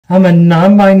I'm a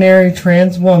non-binary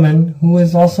trans woman who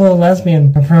is also a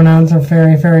lesbian. My pronouns are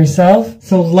fairy, fairy self.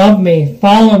 So love me,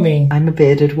 follow me. I'm a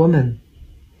bearded woman.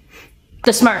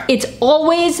 The smirk. It's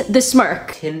always the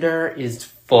smirk. Tinder is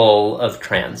full of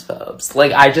transphobes.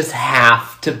 Like, I just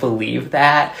have to believe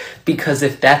that, because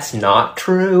if that's not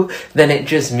true, then it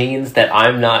just means that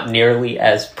I'm not nearly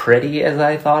as pretty as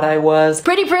I thought I was.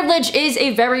 Pretty privilege is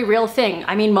a very real thing.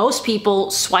 I mean, most people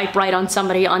swipe right on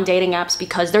somebody on dating apps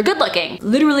because they're good looking.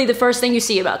 Literally the first thing you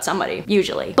see about somebody,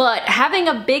 usually. But having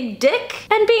a big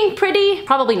dick and being pretty,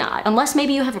 probably not. Unless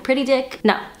maybe you have a pretty dick.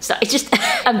 No, so it's just,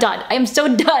 I'm done. I am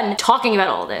so done talking about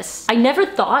all this. I never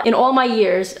thought in all my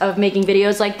years of making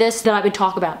videos like this that I would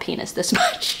talk about penis this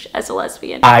much as a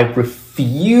lesbian. I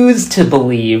refuse to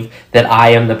believe that I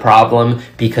am the problem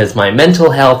because my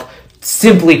mental health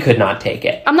simply could not take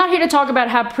it. I'm not here to talk about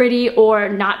how pretty or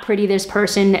not pretty this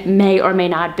person may or may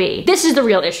not be. This is the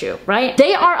real issue, right?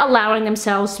 They are allowing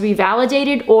themselves to be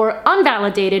validated or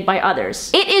unvalidated by others.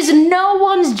 It is no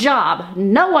one's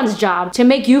job to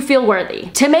make you feel worthy,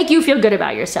 to make you feel good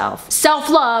about yourself.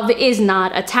 Self-love is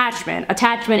not attachment.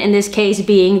 Attachment in this case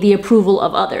being the approval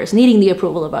of others, needing the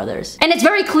approval of others. And it's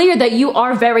very clear that you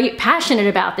are very passionate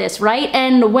about this, right?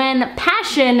 And when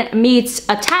passion meets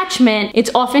attachment, it's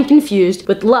often confused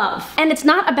with love. And it's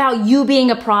not about you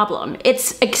being a problem.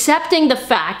 It's accepting the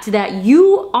fact that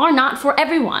you are not for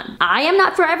everyone. I am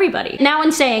not for everybody. Now,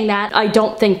 in saying that, I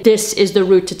don't think this is the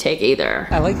route to take either.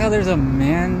 I like how there's a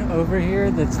man over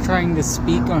here that's trying to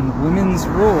speak on women's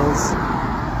rules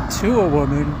to a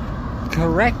woman,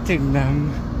 correcting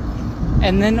them,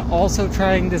 and then also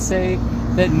trying to say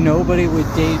that nobody would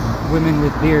date women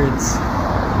with beards.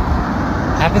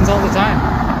 Happens all the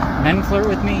time. Men flirt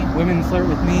with me, women flirt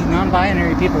with me,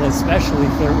 non-binary people especially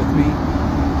flirt with me.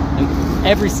 Like,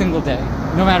 every single day,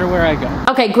 no matter where I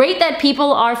go. Okay, great that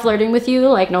people are flirting with you,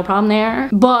 like no problem there.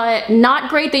 But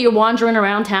not great that you're wandering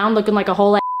around town looking like a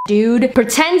whole dude,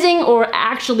 pretending or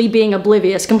actually being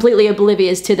oblivious, completely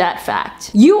oblivious to that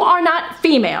fact. You are not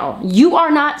female. You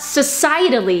are not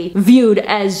societally viewed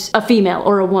as a female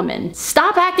or a woman.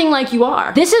 Stop acting like you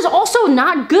are. This is also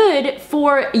not good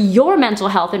for your mental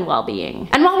health and well-being.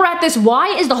 And while we're at this,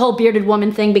 why is the whole bearded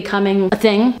woman thing becoming a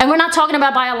thing? And we're not talking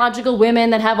about biological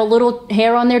women that have a little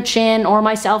hair on their chin, or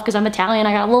myself because I'm Italian,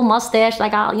 I got a little mustache,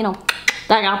 like I'll, you know,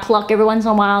 that I gotta pluck every once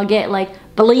in a while, get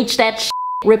like bleach that shit.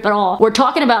 Rip it off. We're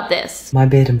talking about this. My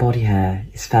beard and body hair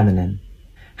is feminine.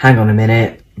 Hang on a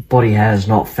minute, body hair is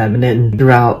not feminine.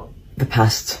 Throughout the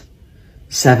past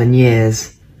 7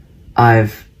 years,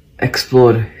 I've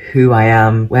explored who I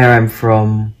am, where I'm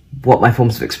from, what my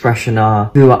forms of expression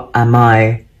are, who am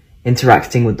I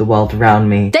interacting with the world around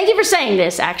me. Thank you for saying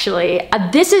this, actually.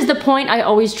 This is the point I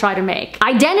always try to make.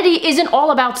 Identity isn't all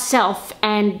about self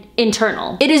and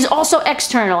internal. It is also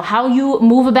external, how you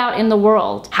move about in the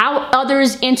world, how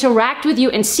others interact with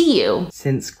you and see you.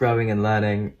 Since growing and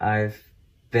learning, I've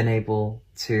been able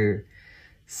to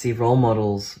see role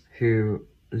models who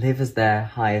live as their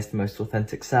highest, most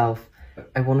authentic self.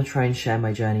 I want to try and share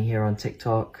my journey here on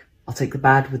TikTok. I'll take the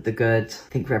bad with the good. I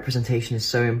think representation is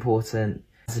so important.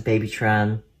 As a baby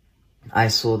tran, I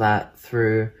saw that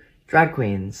through drag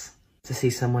queens. To see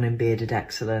someone in bearded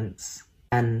excellence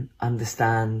and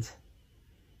understand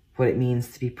what it means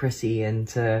to be pretty and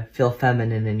to feel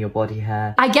feminine in your body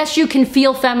hair. I guess you can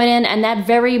feel feminine, and that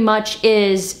very much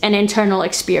is an internal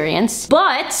experience,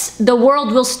 but the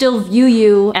world will still view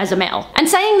you as a male. And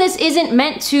saying this isn't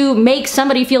meant to make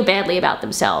somebody feel badly about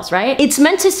themselves, right? It's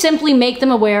meant to simply make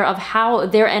them aware of how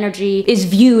their energy is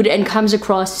viewed and comes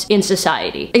across in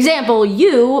society. Example,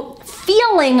 you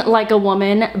feeling like a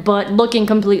woman but looking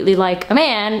completely like a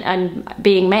man and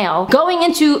being male, going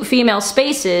into female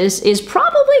spaces is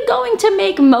probably going to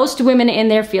make most women in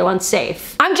there feel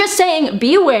unsafe. I'm just saying,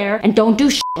 be aware and don't do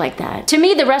shit like that. To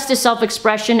me, the rest is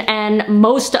self-expression, and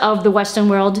most of the Western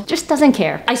world just doesn't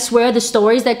care. I swear the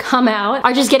stories that come out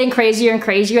are just getting crazier and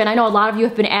crazier, and I know a lot of you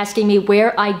have been asking me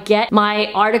where I get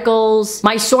my articles,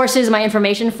 my sources, my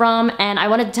information from, and I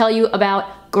wanted to tell you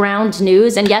about Ground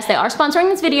News, and yes, they are sponsoring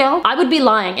this video. I would be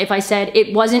lying if I said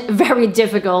it wasn't very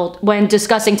difficult when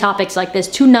discussing topics like this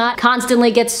to not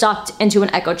constantly get sucked into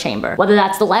an echo chamber, whether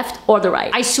that's the left or the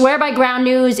right. I swear by Ground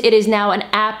News, it is now an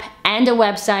app and a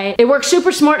website. They work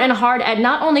super smart and hard at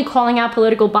not only calling out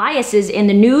political biases in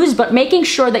the news, but making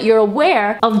sure that you're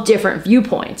aware of different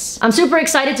viewpoints. I'm super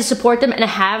excited to support them and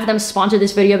have them sponsor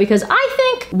this video because I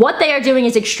think what they are doing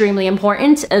is extremely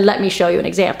important. Let me show you an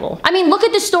example. I mean, look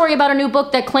at this story about a new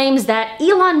book that claims that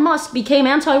Elon Musk became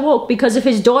anti-woke because of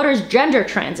his daughter's gender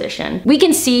transition. We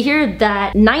can see here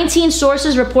that 19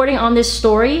 sources reporting on this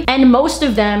story, and most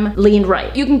of them lean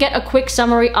right. You can get a quick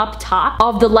summary up top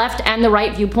of the left and the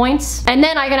right viewpoints, and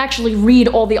then I can actually read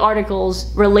all the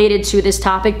articles related to this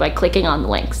topic by clicking on the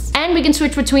links. And we can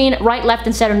switch between right, left,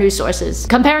 and center news sources,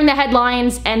 comparing the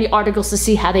headlines and the articles to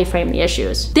see how they frame the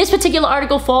issues. This particular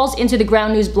article falls into the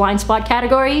ground news blind spot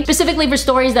category, specifically for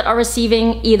stories that are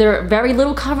receiving either very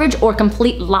little coverage or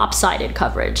complete lopsided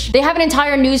coverage. They have an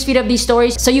entire news feed of these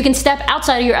stories, so you can step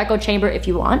outside of your echo chamber if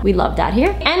you want. We love that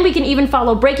here. And we can even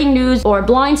follow breaking news or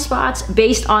blind spots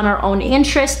based on our own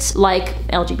interests, like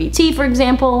LGBT, for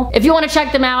example. If you want to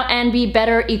check them out and be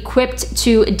better equipped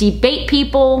to debate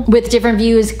people with different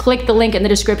views, click the link in the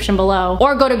description below,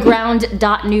 or go to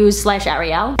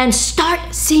ground.news/Ariel and start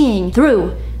seeing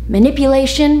through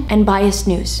manipulation and biased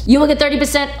news. You will get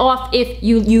 30% off if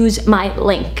you use my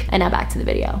link. And now back to the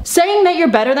video. Saying that you're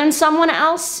better than someone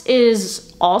else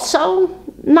is also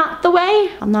not the way.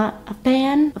 I'm not a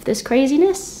fan of this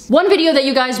craziness. One video that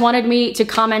you guys wanted me to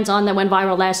comment on that went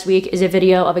viral last week is a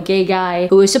video of a gay guy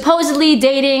who is supposedly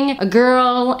dating a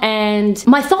girl, and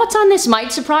my thoughts on this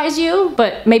might surprise you,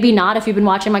 but maybe not if you've been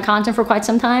watching my content for quite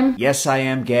some time. Yes, I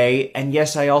am gay, and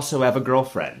yes, I also have a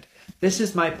girlfriend. This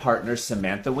is my partner,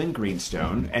 Samantha Wynn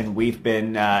Greenstone, and we've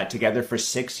been together for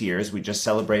 6 years. We just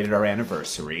celebrated our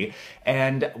anniversary,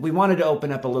 and we wanted to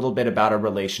open up a little bit about our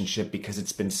relationship because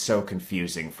it's been so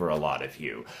confusing for a lot of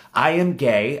you. I am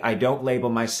gay. I don't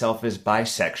label myself as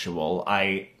bisexual.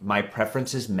 My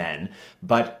preference is men,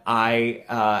 but I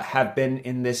have been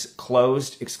in this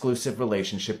closed, exclusive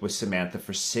relationship with Samantha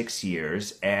for 6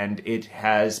 years, and it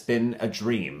has been a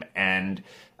dream. And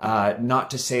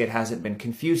not to say it hasn't been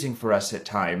confusing for us at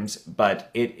times, but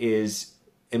it is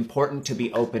important to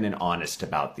be open and honest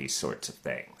about these sorts of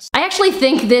things. I actually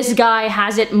think this guy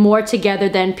has it more together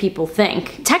than people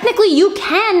think. Technically, you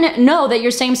can know that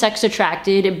you're same-sex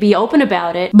attracted, be open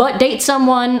about it, but date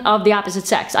someone of the opposite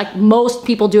sex. Like, most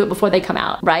people do it before they come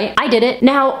out, right? I did it.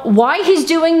 Now, why he's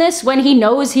doing this when he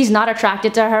knows he's not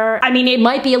attracted to her, I mean, it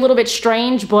might be a little bit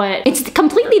strange, but it's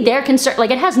completely their concern.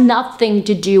 Like, it has nothing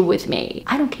to do with me.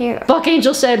 I don't care. Buck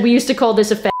Angel said, we used to call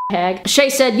this a hag. Shay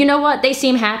said, you know what? They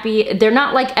seem happy. They're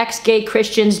not like ex-gay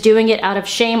Christians doing it out of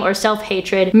shame or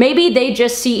self-hatred. Maybe they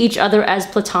just see each other as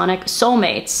platonic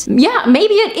soulmates. Yeah,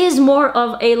 maybe it is more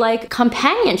of a like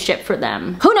companionship for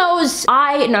them. Who knows?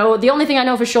 I know. The only thing I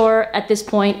know for sure at this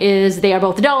point is they are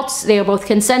both adults. They are both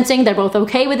consenting. They're both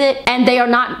okay with it. And they are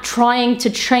not trying to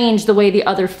change the way the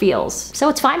other feels. So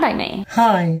it's fine by me.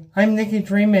 Hi, I'm Nikki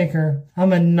Dreammaker.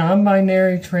 I'm a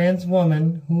non-binary trans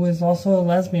woman who is also a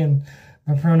lesbian.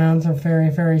 My pronouns are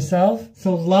fairy, fairy self.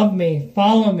 So love me,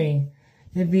 follow me.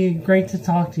 It'd be great to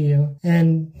talk to you.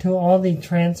 And to all the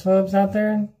transphobes out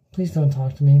there, please don't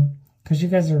talk to me. Because you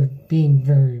guys are being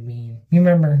very mean.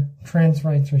 Remember, trans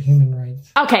rights are human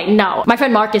rights. Okay, no. My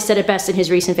friend Marcus said it best in his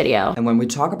recent video. And when we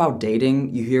talk about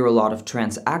dating, you hear a lot of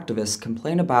trans activists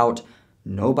complain about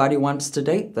nobody wants to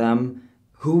date them.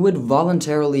 Who would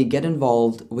voluntarily get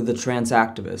involved with a trans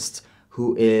activist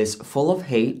who is full of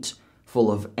hate, full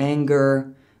of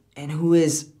anger, and who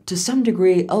is, to some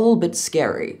degree, a little bit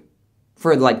scary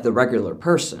for, like, the regular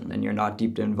person. And you're not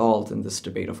deeply involved in this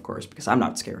debate, of course, because I'm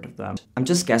not scared of them. I'm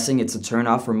just guessing it's a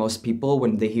turnoff for most people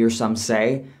when they hear some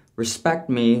say, respect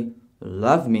me,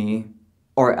 love me,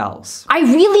 or else. I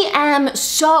really am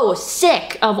so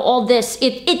sick of all this.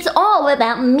 It's all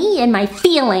about me and my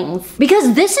feelings.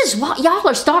 Because this is what y'all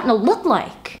are starting to look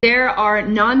like. There are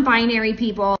non-binary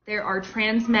people. There are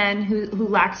trans men who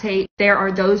lactate. There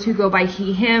are those who go by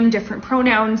he, him, different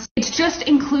pronouns. It's just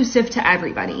inclusive to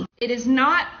everybody. It is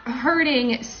not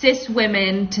hurting cis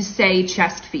women to say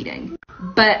chest feeding,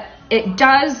 but it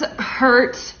does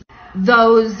hurt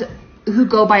those who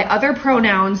go by other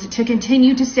pronouns to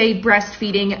continue to say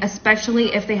breastfeeding,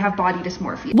 especially if they have body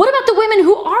dysmorphia. What about the women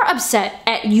who are upset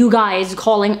at you guys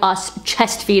calling us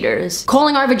chest feeders,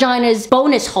 calling our vaginas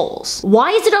bonus holes?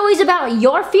 Why is it always about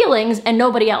your feelings and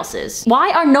nobody else's?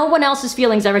 Why are no one else's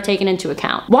feelings ever taken into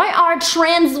account? Why are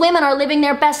trans women are living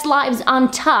their best lives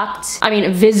untucked, I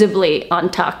mean visibly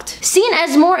untucked, seen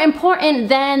as more important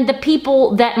than the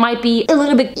people that might be a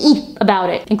little bit about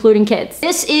it, including kids?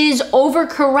 This is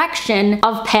overcorrection correction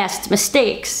of past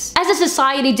mistakes. As a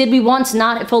society, did we once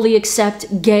not fully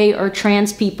accept gay or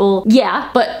trans people? Yeah,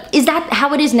 but is that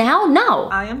how it is now? No.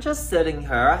 I am just sitting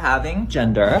here having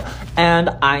gender, and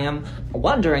I am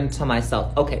wondering to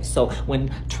myself, okay, so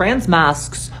when trans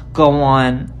masks go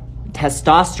on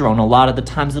testosterone, a lot of the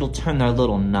times it'll turn their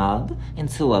little nub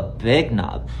into a big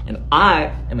nub. And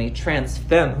I am a trans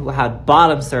femme who had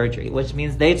bottom surgery, which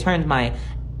means they turned my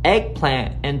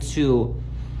eggplant into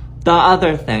the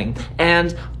other thing.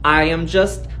 And I am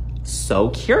just so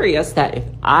curious that if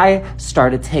I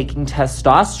started taking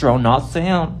testosterone, not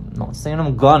saying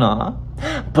I'm gonna,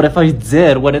 but if I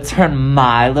did, would it turn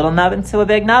my little nub into a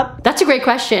big nub? That's a great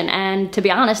question, and to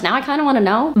be honest, now I kind of want to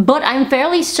know, but I'm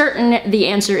fairly certain the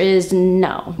answer is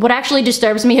no. What actually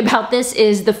disturbs me about this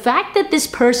is the fact that this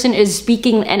person is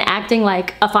speaking and acting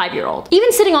like a 5-year-old.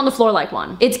 Even sitting on the floor like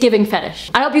one. It's giving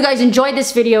fetish. I hope you guys enjoyed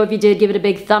this video. If you did, give it a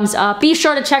big thumbs up. Be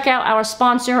sure to check out our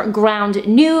sponsor, Ground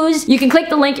News. You can click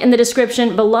the link in the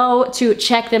description below to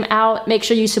check them out. Make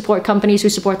sure you support companies who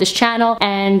support this channel,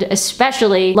 and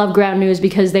especially love Ground News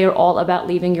because they are all about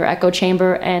leaving your echo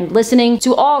chamber and listening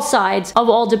to all sides of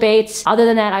all debates. Other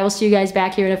than that, I will see you guys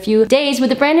back here in a few days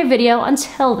with a brand new video.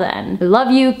 Until then, I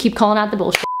love you. Keep calling out the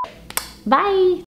bullshit. Bye.